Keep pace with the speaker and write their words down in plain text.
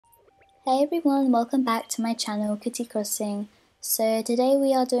Hey everyone, welcome back to my channel Kitty Crossing. So today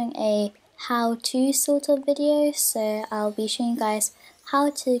we are doing a how-to sort of video. So I'll be showing you guys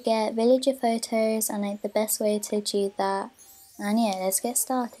how to get villager photos and like the best way to achieve that. And yeah, let's get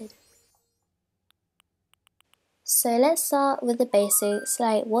started. So let's start with the basics,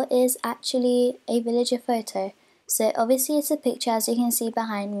 like what is actually a villager photo. So obviously it's a picture as you can see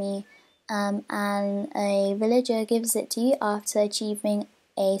behind me, and a villager gives it to you after achieving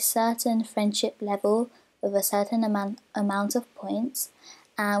a certain friendship level with a certain amount of points.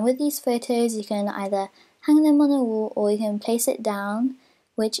 And with these photos you can either hang them on a wall or you can place it down,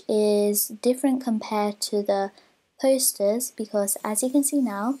 which is different compared to the posters because as you can see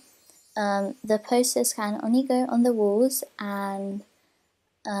now, the posters can only go on the walls, and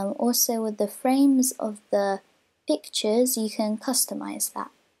also with the frames of the pictures you can customize that.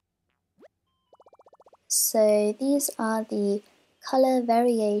 So these are the color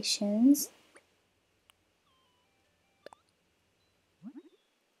variations.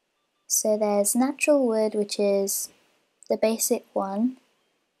 So there's natural wood, which is the basic one,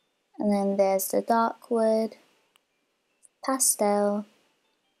 and then there's the dark wood, pastel,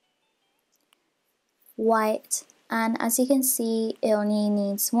 white, and as you can see it only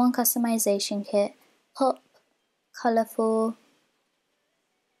needs one customization kit: pop, colorful,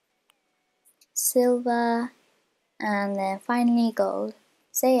 silver, and then finally gold.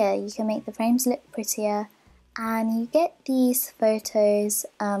 So yeah, you can make the frames look prettier, and you get these photos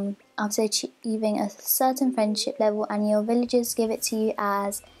after achieving a certain friendship level, and your villagers give it to you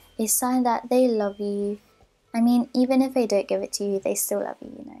as a sign that they love you. I mean, even if they don't give it to you, they still love you,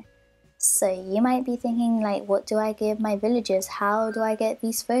 you know. So you might be thinking like, what do I give my villagers? How do I get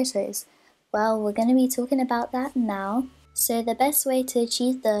these photos? Well, we're going to be talking about that now. So the best way to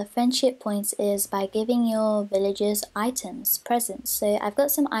achieve the friendship points is by giving your villagers items, presents. So I've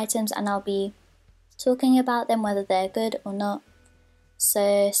got some items and I'll be talking about them, whether they're good or not.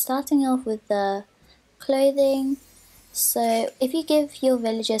 So starting off with the clothing. So if you give your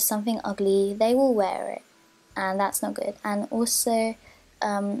villagers something ugly, they will wear it, and that's not good. And also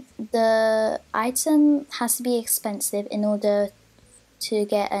the item has to be expensive in order to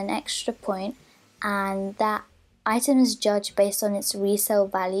get an extra point, and that item is judged based on its resale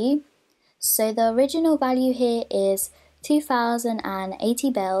value. So the original value here is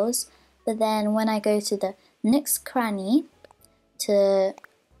 2080 bells, but then when I go to the next cranny to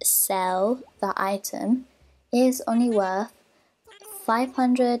sell the item, it is only worth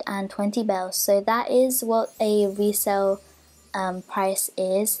 520 bells. So that is what a resale price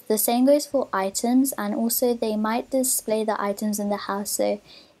is. The same goes for items, and also they might display the items in the house. So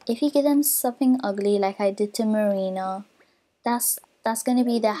if you give them something ugly like I did to Marina, that's gonna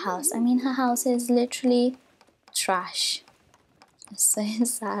be their house. I mean, her house is literally trash. It's so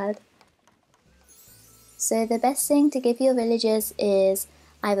sad. So the best thing to give your villagers is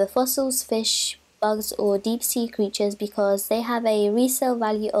either fossils, fish, bugs, or deep sea creatures because they have a resale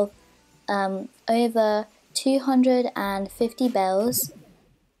value of over 250 bells.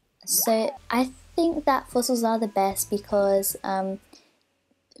 So I think that fossils are the best because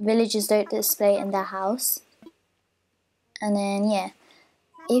villagers don't display in their house. And then yeah,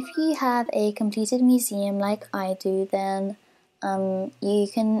 if you have a completed museum like I do, then you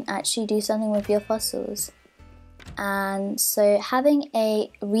can actually do something with your fossils. And so having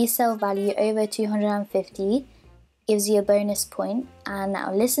a resale value over 250 gives you a bonus point. And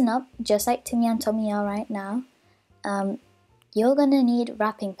now listen up, just like Timmy and Tommy are right now. You're gonna need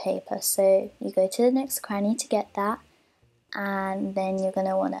wrapping paper, so you go to the next cranny to get that, and then you're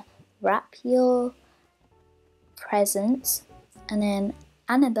gonna wanna wrap your presents, and then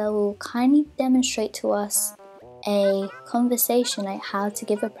Annabelle will kindly demonstrate to us a conversation like how to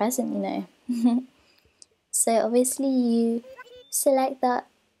give a present, you know. So obviously you select that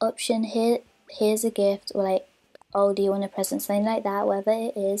option here, here's a gift, or like, oh, do you want a present, something like that, whatever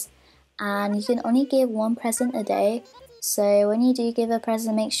it is. And you can only give one present a day, so when you do give a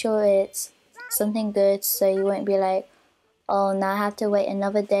present, make sure it's something good, so you won't be like, oh, now I have to wait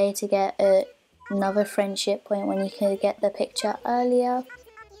another day to get another friendship point when you could get the picture earlier.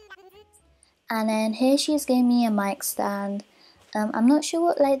 And then here she's giving me a mic stand. I'm not sure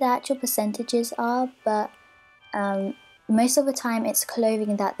what like the actual percentages are, but most of the time it's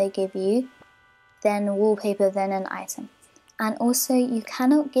clothing that they give you, then wallpaper, then an item. And also you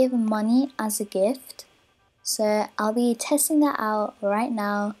cannot give money as a gift, so I'll be testing that out right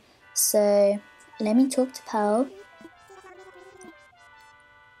now. So let me talk to Pearl.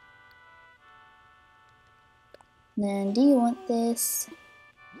 Then do you want this?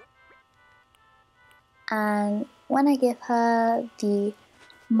 And when I give her the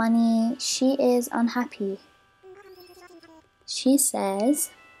money, she is unhappy. She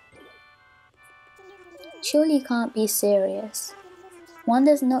says, "Surely you can't be serious. One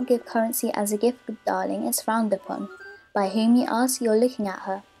does not give currency as a gift, darling. It's frowned upon. By whom, you ask? You're looking at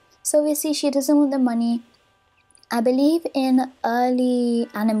her." So obviously she doesn't want the money. I believe in early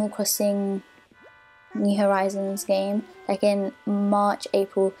Animal Crossing New Horizons game, like in March,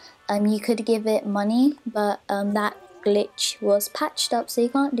 April, you could give it money, but that glitch was patched up, so you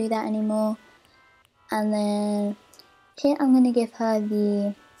can't do that anymore. And then here I'm going to give her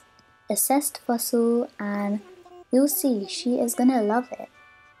the assessed fossil, and you'll see she is going to love it.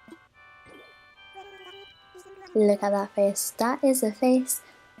 Look at that face. That is a face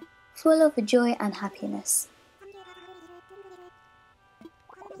full of joy and happiness.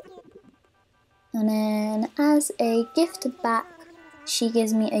 And then as a gift back, she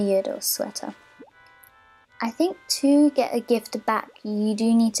gives me a Yodel sweater. I think to get a gift back, you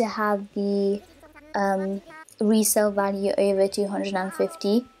do need to have the resale value over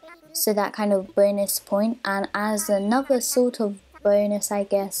 250, so that kind of bonus point. And as another sort of bonus, I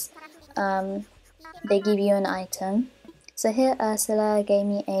guess, they give you an item. So here Ursula gave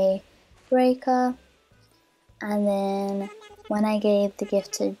me a breaker, and then when I gave the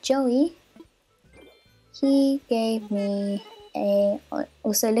gift to Joey, he gave me a,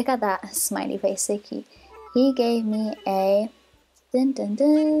 also look at that smiley face, so cute. He gave me a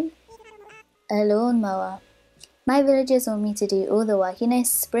lawnmower. My villagers want me to do all the work. You know,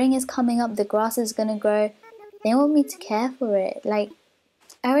 spring is coming up, the grass is gonna grow. They want me to care for it. Like,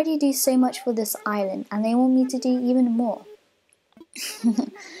 I already do so much for this island, and they want me to do even more.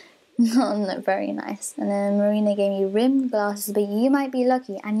 Not very nice. And then Marina gave me rimmed glasses, but you might be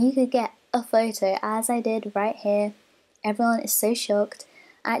lucky and you could get a photo, as I did right here. Everyone is so shocked.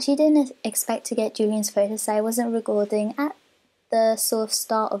 I actually didn't expect to get Julian's photo, so I wasn't recording at the sort of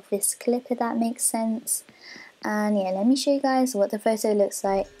start of this clip, if that makes sense. And yeah, let me show you guys what the photo looks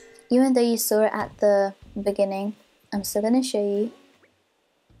like. Even though you saw it at the beginning, I'm still going to show you.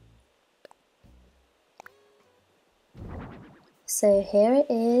 So here it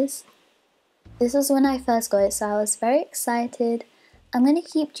is. This was when I first got it, so I was very excited. I'm going to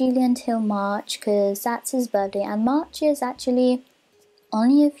keep Julian till March because that's his birthday, and March is actually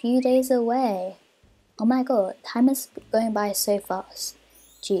only a few days away. Oh my god, time is going by so fast.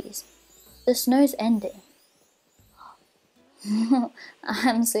 Jeez. The snow's ending.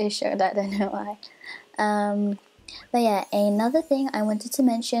 I'm so shocked, I don't know why. But yeah, another thing I wanted to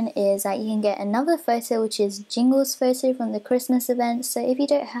mention is that you can get another photo, which is Jingle's photo from the Christmas event. So if you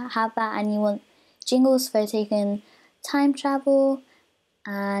don't have that and you want Jingle's photo, you can time travel.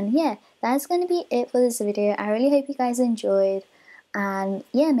 And yeah, that's going to be it for this video. I really hope you guys enjoyed, and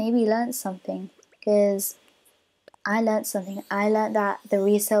yeah, maybe learned something, because I learned something. I learned that the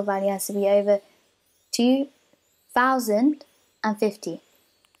resale value has to be over 2,050.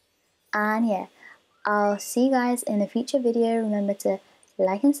 And yeah, I'll see you guys in a future video. Remember to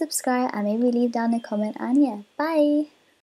like and subscribe, and maybe leave down a comment. And yeah, bye.